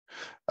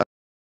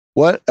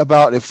 What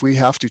about if we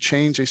have to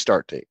change a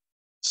start date?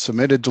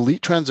 Submit a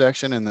delete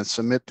transaction and then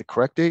submit the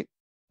correct date.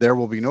 There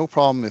will be no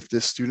problem if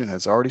this student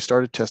has already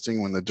started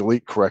testing when the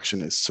delete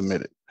correction is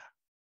submitted.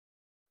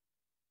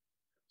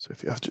 So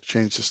if you have to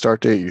change the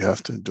start date, you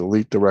have to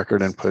delete the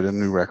record and put a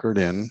new record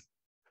in.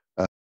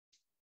 I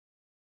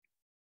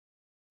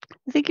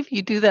think if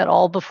you do that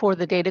all before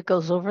the data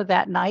goes over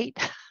that night,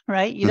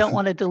 right? You don't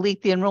want to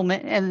delete the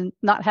enrollment and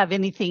not have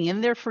anything in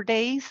there for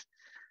days.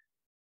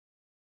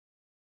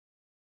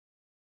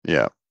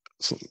 Yeah,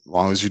 so as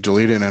long as you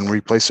delete it and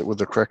replace it with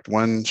the correct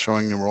one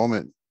showing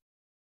enrollment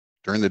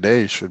during the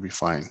day, should be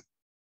fine.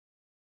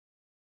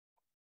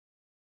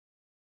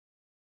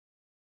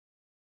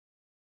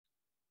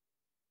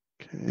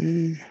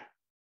 Okay.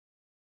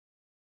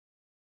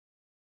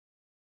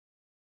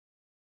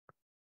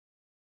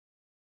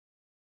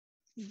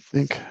 I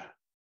think,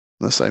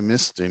 unless I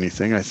missed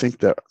anything, I think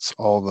that's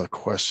all the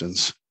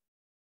questions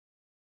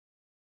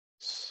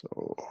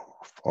so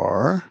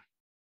far.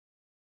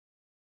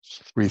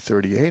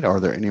 3:38. Are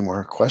there any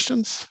more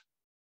questions?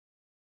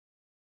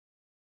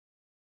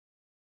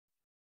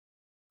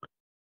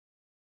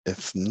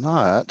 If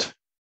not,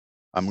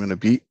 I'm going to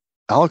beat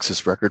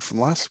Alex's record from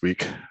last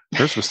week.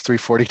 Hers was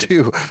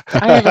 3:42.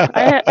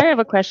 I have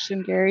a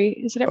question, Gary.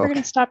 Is it ever going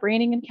Okay. to stop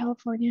raining in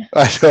California?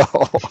 I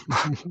know.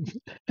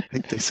 I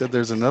think they said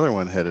there's another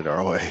one headed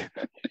our way.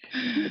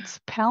 It's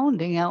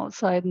pounding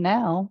outside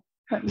now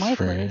at my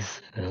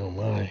place. Oh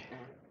my.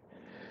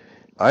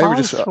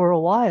 Paused for a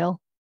while.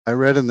 I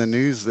read in the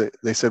news that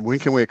they said, when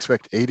can we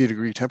expect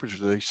 80-degree temperatures?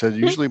 They said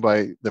usually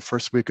by the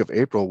first week of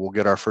April, we'll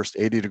get our first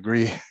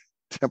 80-degree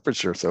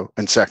temperature. So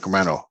in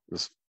Sacramento,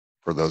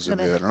 for those of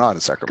you that are not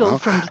in Sacramento. Go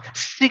from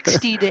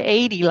 60 to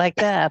 80 like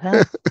that,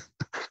 huh?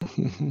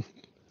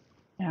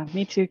 Yeah,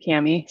 me too,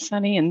 Cammie.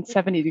 Sunny and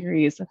 70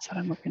 degrees. That's what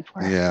I'm looking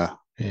for. Yeah.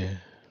 Yeah.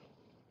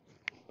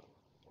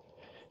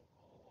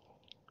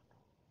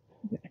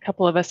 A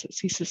couple of us at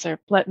CSIS are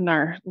letting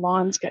our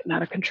lawns getting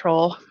out of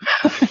control.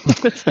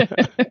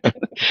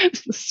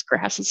 This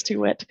grass is too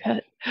wet to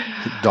cut.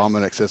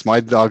 Dominic says, my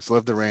dogs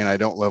love the rain. I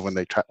don't love when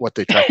what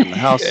they track in the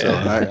house. So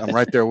I'm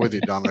right there with you,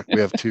 Dominic.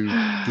 We have 2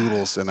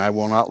 doodles and I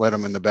will not let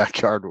them in the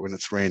backyard when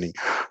it's raining.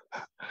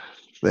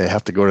 They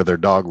have to go to their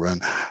dog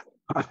run.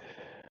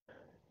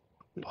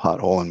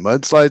 Pothole and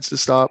mudslides to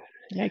stop.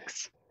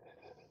 Yikes.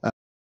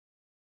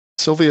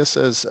 Sylvia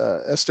says,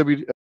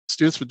 SW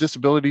students with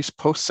disabilities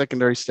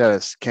post-secondary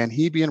status, can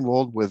he be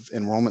enrolled with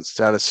enrollment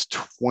status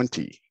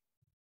 20?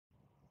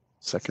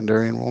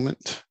 Secondary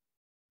enrollment?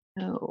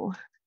 No.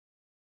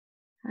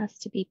 Has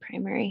to be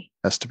primary.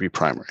 Has to be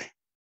primary.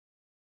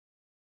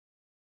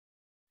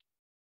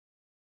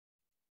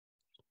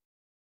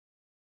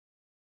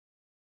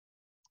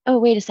 Oh,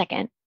 wait a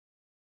second.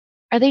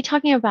 Are they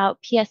talking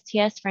about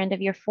PSTS for end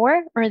of year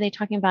 4, or are they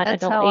talking about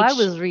That's adult how age? I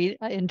was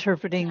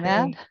interpreting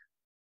that. Okay.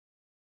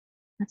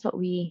 That's what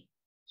we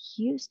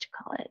used to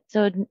call it.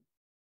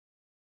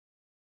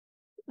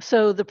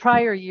 So the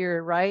prior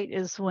year, right,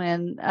 is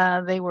when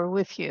they were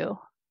with you.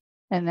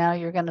 And now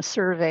you're going to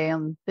survey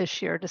them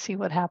this year to see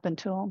what happened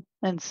to them.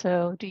 And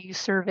so do you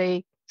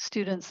survey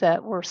students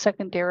that were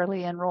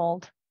secondarily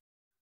enrolled?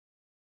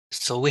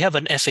 So we have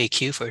an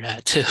FAQ for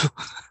that too.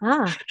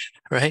 Ah.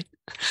 Right?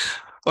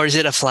 Or is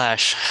it a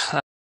flash?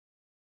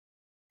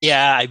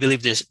 Yeah, I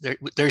believe there's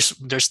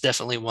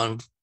definitely one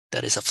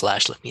that is a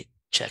flash. Let me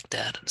check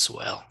that as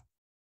well.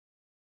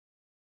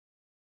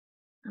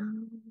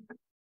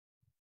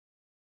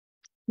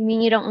 You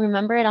mean you don't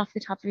remember it off the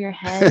top of your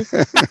head?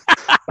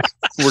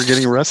 We're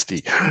getting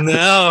rusty.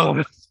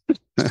 No.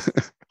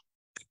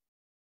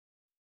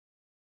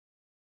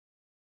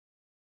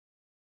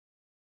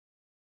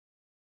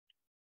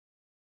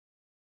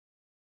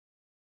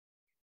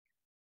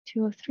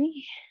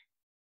 $203.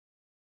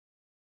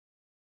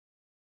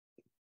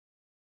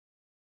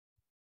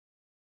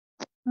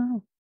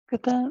 Oh, look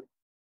at that.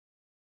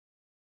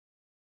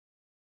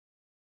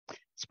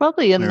 It's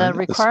probably in the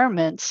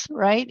requirements,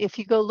 right? If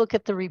you go look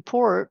at the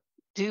report,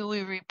 do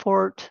we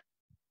report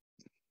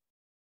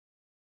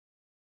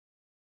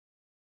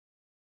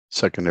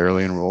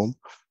secondarily enrolled?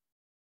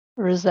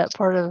 Or is that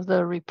part of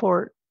the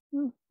report?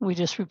 We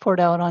just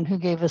report out on who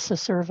gave us a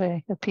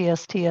survey, a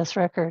PSTS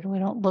record. We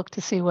don't look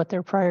to see what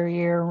their prior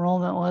year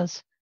enrollment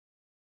was.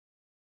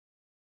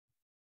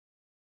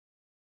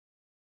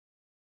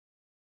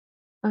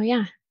 Oh,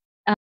 yeah.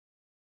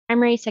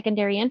 Primary,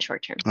 secondary, and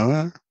short term.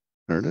 Oh,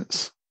 there it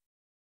is.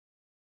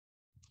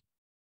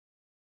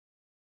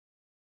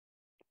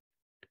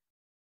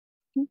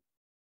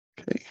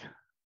 Okay.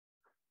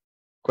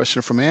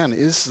 Question from Ann.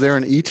 Is there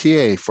an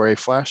ETA for a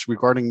flash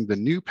regarding the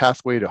new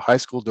pathway to high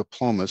school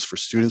diplomas for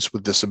students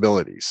with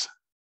disabilities?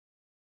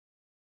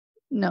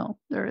 No,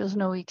 there is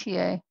no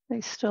ETA.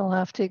 They still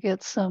have to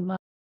get some.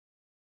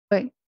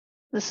 Wait,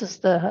 this is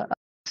the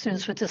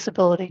students with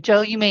disability.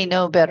 Joe, you may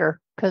know better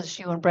because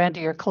you and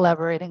Brandy are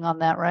collaborating on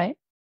that, right?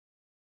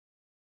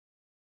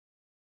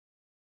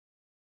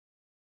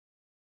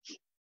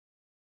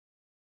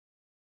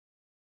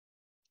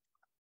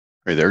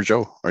 Are you there,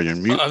 Joe? Are you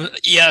on mute?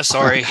 Yeah,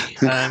 sorry.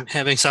 I'm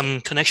having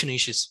some connection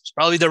issues. It's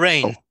probably the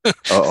rain.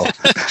 Oh.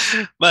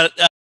 But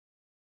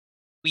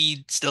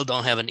we still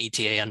don't have an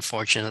ETA,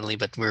 unfortunately,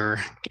 but we're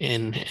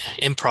in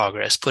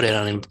progress. Put it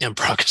on in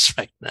progress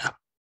right now.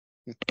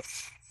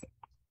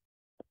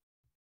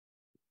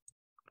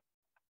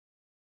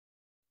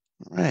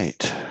 All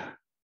right.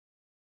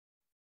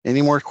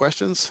 Any more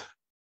questions?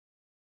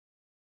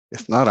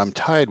 If not, I'm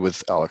tied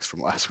with Alex from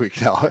last week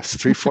now. It's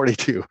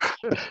 3:42.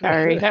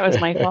 Sorry, that was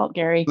my fault,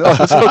 Gary. No,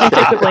 it's okay. I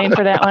take the blame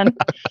for that one.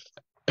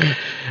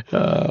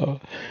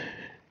 All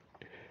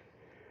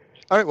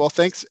right. Well,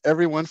 thanks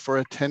everyone for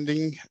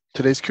attending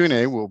today's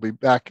Q&A. We'll be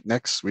back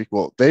next week.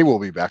 Well, they will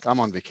be back. I'm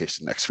on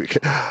vacation next week.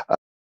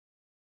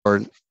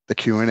 For the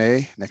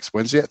Q&A next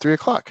Wednesday at 3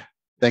 o'clock.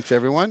 Thanks,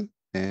 everyone,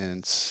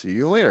 and see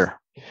you later.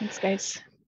 Thanks, guys.